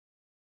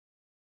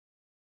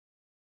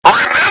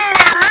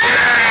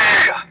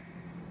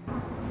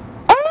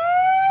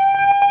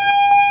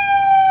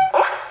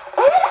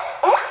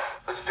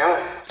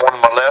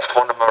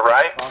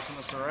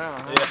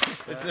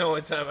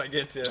only time I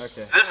get to.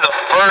 Okay. This is the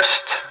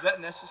first Is that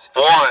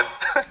necessary? one.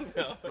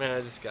 No. Man,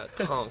 I just got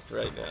punked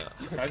right now.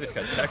 I just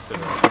got texted.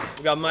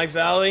 We got Mike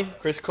Vallely,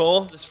 Chris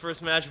Cole. This is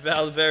first match of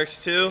Battle At The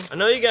Berrics 2. I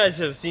know you guys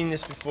have seen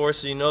this before,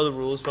 so you know the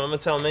rules, but I'm going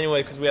to tell them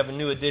anyway because we have a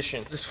new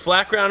addition. This is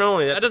flat ground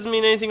only. That doesn't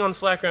mean anything on the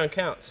flat ground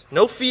counts.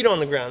 No feet on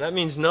the ground. That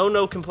means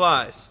no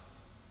complies.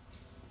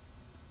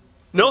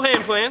 No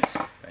hand plants.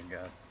 Thank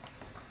God.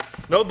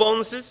 No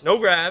bonuses. No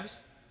grabs.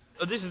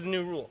 Oh, this is the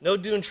new rule. No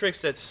doing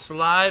tricks that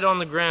slide on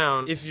the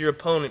ground if your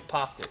opponent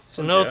popped it.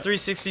 So no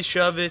 360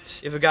 shove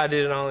it if a guy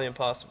did it on the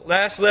impossible.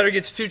 Last letter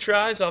gets 2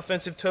 tries.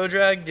 Offensive toe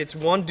drag gets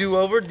 1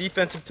 do-over.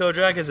 Defensive toe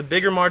drag has a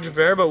bigger margin of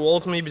error, but will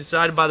ultimately be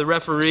decided by the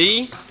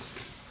referee.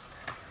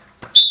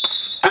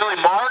 Billy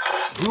Marks.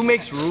 Who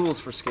makes rules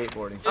for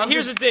skateboarding?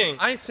 Here's the thing.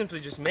 I simply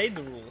just made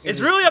the rules.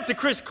 It's really up to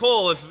Chris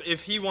Cole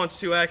if he wants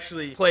to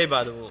actually play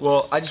by the rules.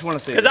 Well, I just want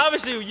to say because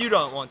obviously you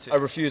don't want to. I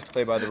refuse to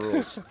play by the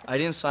rules. I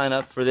didn't sign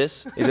up for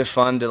this. Is it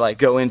fun to like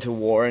go into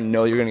war and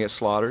know you're gonna get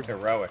slaughtered?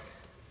 Heroic.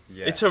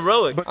 Yeah. It's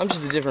heroic. I'm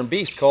just a different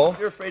beast, Cole. If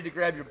you're afraid to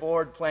grab your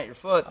board, plant your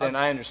foot, then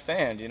I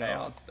understand, you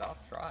know. I'll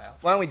try.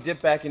 Why don't we dip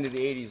back into the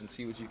 80s and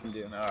see what you can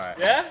do? All right.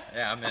 Yeah?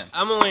 Yeah, I'm in.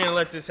 I'm only going to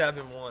let this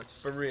happen once,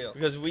 for real.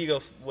 Because we go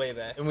way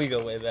back, and we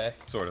go way back.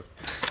 Sort of.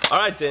 All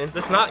right, then.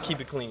 Let's not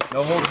keep it clean.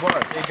 No holds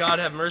barred. May God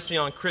have mercy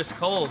on Chris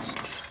Cole's.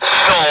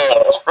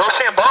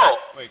 Rochambeau.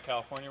 Wait,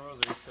 California rules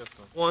or East Coast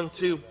rules? 1,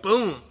 2,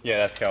 boom. Yeah,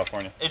 that's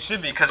California. It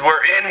should be. Because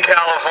we're in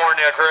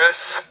California, Chris.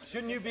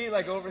 Shouldn't you be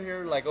like over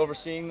here, like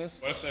overseeing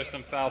this? What if there's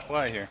some foul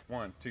play here?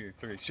 1, 2,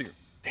 3, shoot.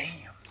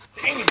 Damn.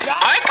 Mike V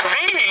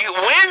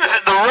wins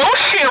the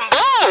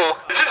Rochambeau.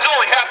 This is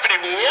only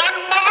happening one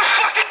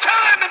motherfucking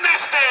time in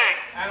this thing.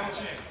 Adam, what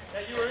you think?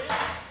 That you were in?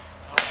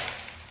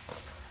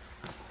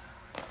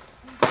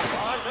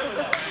 Oh, I remember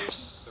that, dude.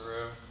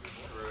 Through.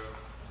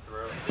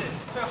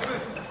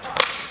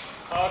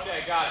 Okay,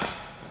 got it.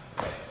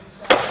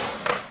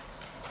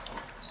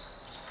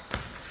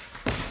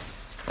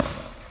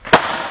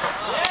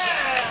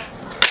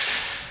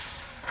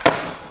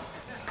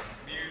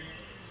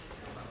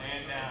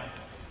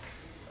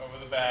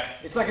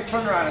 Back. It's like a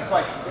turnaround. It's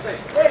like,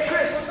 hey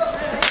Chris, what's up,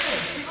 man? Hey,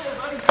 see you later,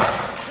 buddy.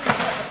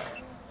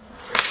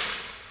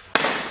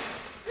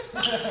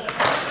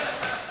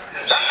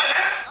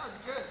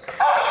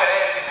 Okay,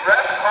 the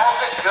ref calls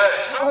it good.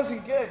 That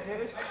wasn't good, dude.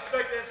 I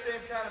expect that same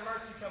kind of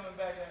mercy coming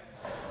back at me.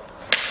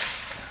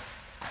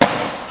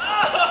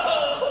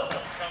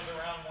 Comes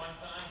around one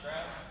time,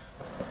 grab.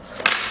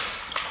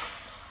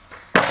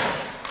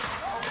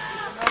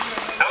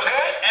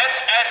 Okay,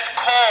 SS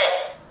Cole.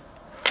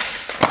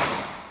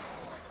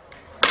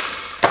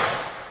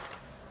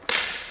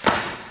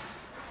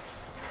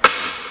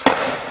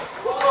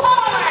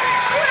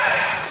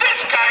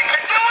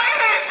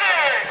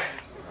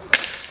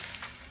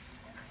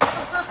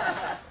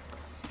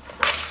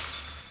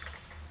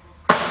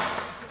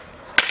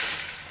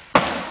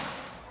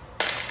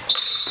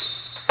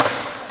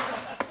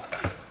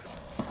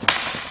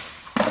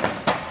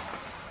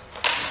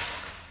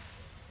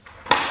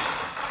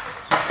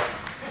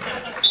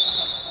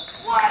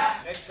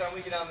 Next time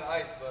we get on the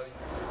ice, buddy.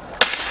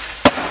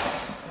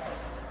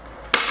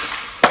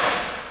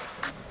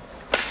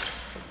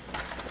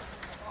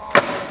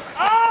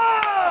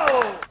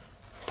 Oh!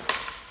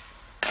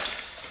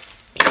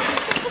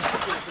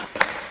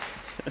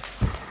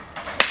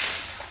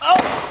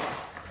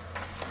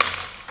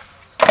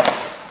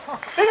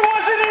 He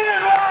wasn't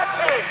even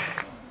watching.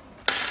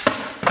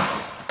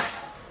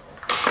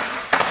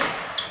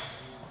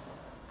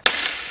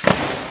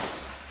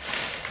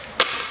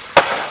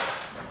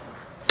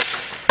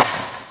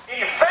 In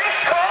your face,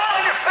 Cole,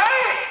 in your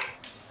face.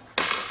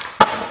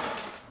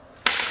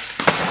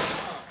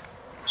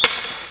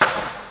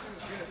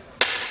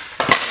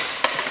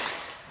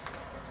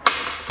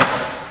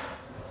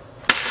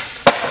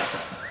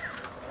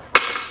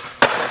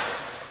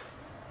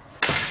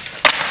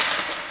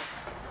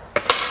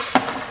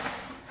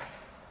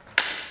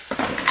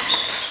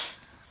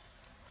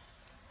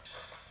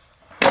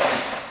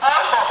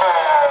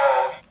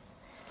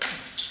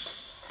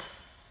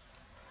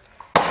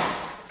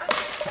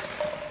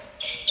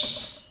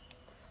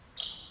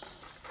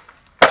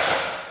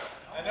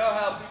 I know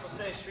how people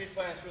say street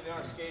plants really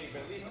aren't skating,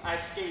 but at least I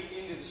skate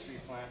into the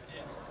street plant.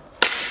 Yeah.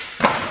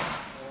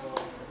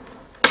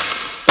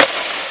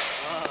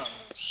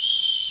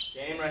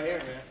 Game right here,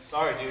 man.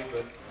 Sorry, dude,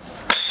 but.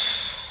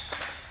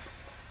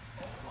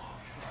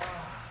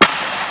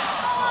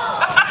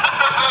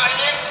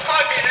 You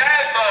fucking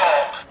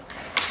asshole.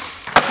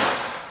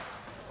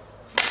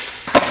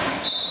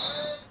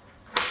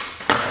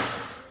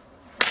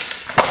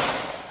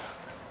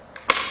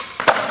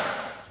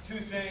 2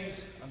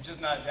 things I'm just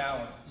not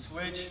down with.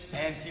 Switch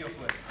and heel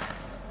flip.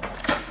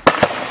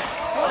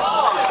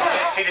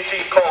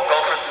 T Cole, go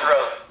for the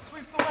throat.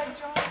 Sweep the leg,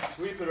 John.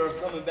 Sweep it or I'm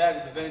coming back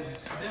with the vengeance.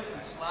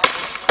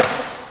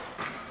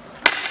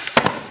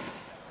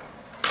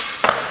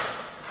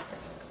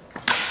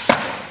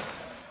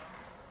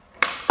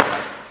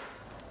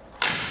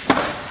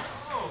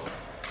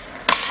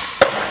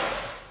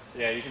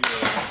 Yeah, you can do it.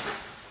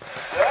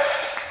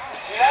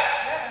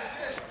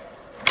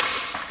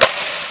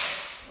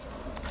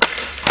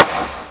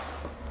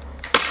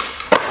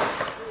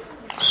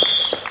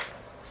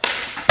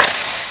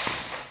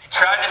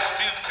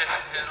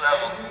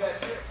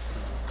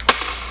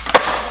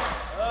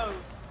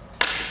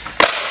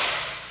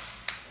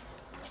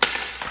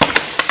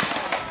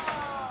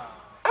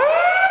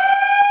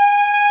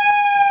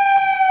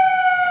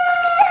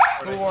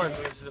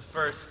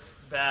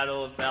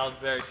 Battle of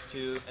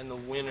BATB2, and the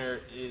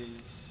winner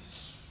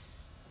is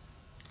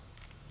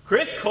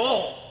Chris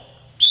Cole.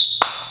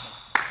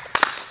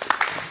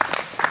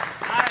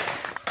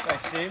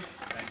 Thanks, Steve.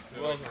 Thanks,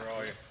 Billy, for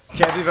all your...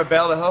 Can't believe I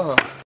bailed a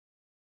ho-ho.